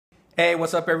Hey,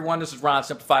 what's up, everyone? This is Ron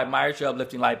Simplified Myers, your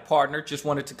uplifting life partner. Just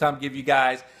wanted to come give you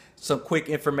guys some quick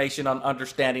information on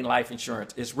understanding life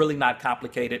insurance. It's really not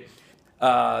complicated.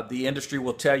 The industry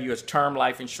will tell you it's term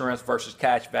life insurance versus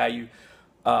cash value.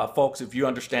 Folks, if you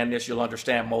understand this, you'll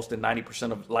understand most than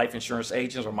 90% of life insurance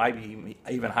agents, or might be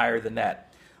even higher than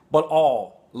that. But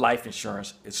all life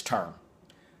insurance is term.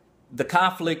 The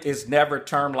conflict is never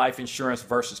term life insurance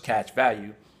versus cash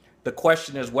value. The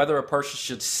question is whether a person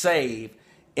should save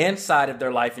inside of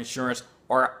their life insurance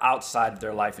or outside of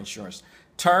their life insurance.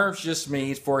 Terms just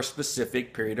means for a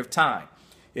specific period of time.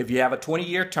 If you have a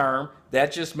 20-year term,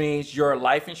 that just means your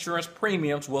life insurance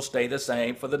premiums will stay the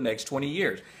same for the next 20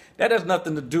 years. That has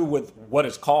nothing to do with what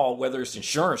it's called, whether it's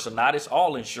insurance or not. It's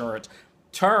all insurance.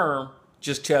 Term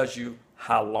just tells you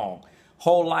how long.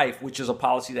 Whole life, which is a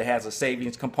policy that has a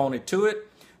savings component to it,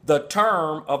 the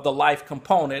term of the life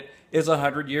component is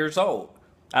 100 years old.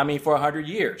 For 100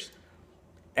 years.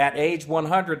 At age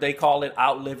 100, they call it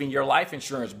outliving your life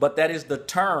insurance, but that is the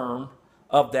term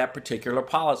of that particular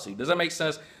policy. Does that make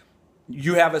sense?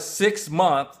 You have a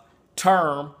 6-month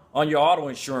term on your auto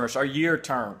insurance or year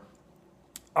term.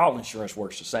 All insurance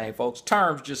works the same, folks.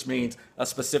 Terms just means a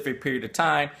specific period of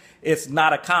time. It's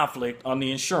not a conflict on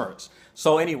the insurance.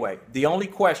 So anyway, the only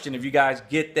question, if you guys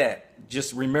get that,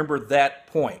 just remember that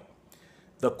point.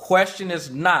 The question is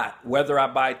not whether I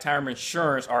buy term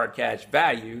insurance or a cash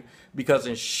value, because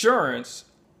insurance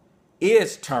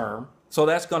is term. So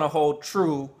that's going to hold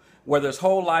true whether it's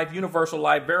whole life, universal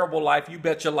life, variable life, you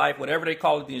bet your life, whatever they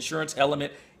call it, the insurance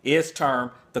element is term.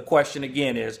 The question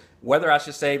again is whether I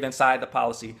should save inside the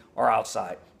policy or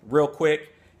outside. Real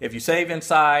quick, if you save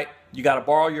inside, you got to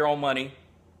borrow your own money.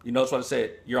 You notice what I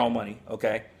said, your own money,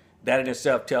 okay? That in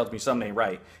itself tells me something ain't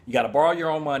right. You got to borrow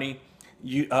your own money.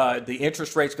 The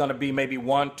interest rate's going to be maybe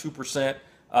 1-2%.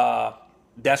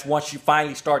 That's once you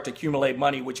finally start to accumulate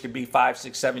money, which could be 5,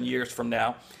 6, 7 years from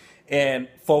now. And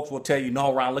folks will tell you,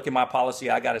 no, Ron, look at my policy.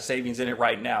 I got a savings in it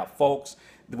right now. Folks,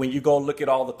 when you go look at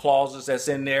all the clauses that's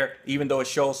in there, even though it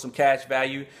shows some cash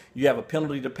value, you have a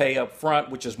penalty to pay up front,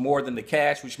 which is more than the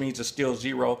cash, which means it's still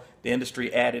zero. The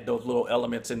industry added those little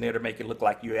elements in there to make it look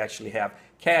like you actually have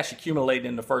cash accumulated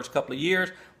in the first couple of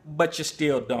years, but you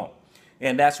still don't.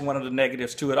 And that's one of the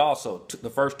negatives to it also. The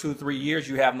first 2-3 years,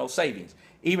 you have no savings.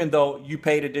 Even though you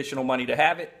paid additional money to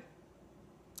have it,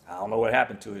 I don't know what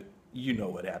happened to it. You know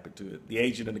what happened to it. The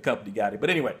agent and the company got it.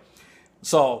 But anyway,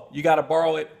 so you got to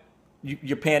borrow it.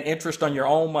 You're paying interest on your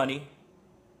own money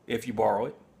if you borrow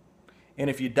it. And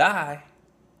if you die,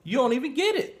 you don't even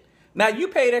get it. Now, you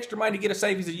paid extra money to get a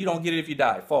savings and you don't get it if you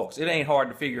die. Folks, it ain't hard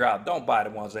to figure out. Don't buy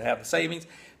the ones that have the savings.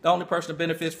 The only person that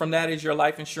benefits from that is your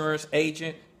life insurance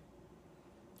agent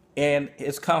and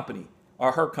his company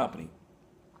or her company.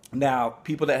 Now,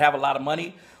 people that have a lot of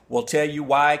money will tell you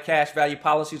why cash value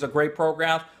policies are great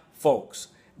programs. Folks,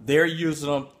 they're using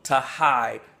them to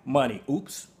hide money.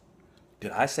 Oops,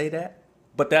 did I say that?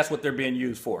 But that's what they're being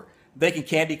used for. They can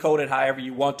candy coat it however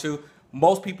you want to.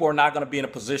 Most people are not going to be in a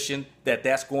position that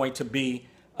that's going to be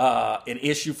an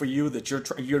issue for you, that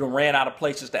you're ran out of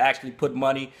places to actually put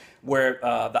money where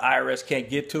the IRS can't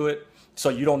get to it. So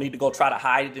you don't need to go try to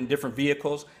hide it in different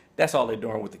vehicles. That's all they're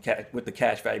doing with the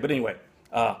cash value. But anyway,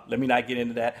 let me not get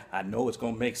into that. I know it's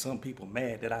going to make some people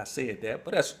mad that I said that,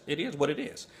 but it is what it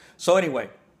is. So anyway,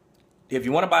 if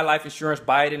you want to buy life insurance,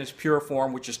 buy it in its pure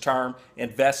form, which is term.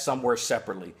 Invest somewhere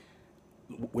separately.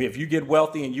 If you get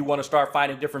wealthy and you want to start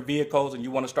finding different vehicles and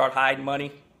you want to start hiding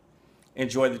money,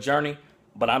 enjoy the journey.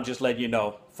 But I'm just letting you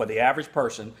know, for the average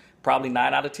person, probably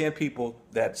 9 out of 10 people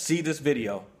that see this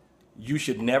video, you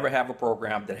should never have a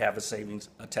program that have a savings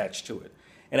attached to it.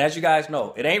 And as you guys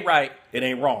know, it ain't right, it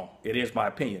ain't wrong. It is my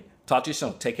opinion. Talk to you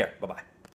soon. Take care. Bye-bye.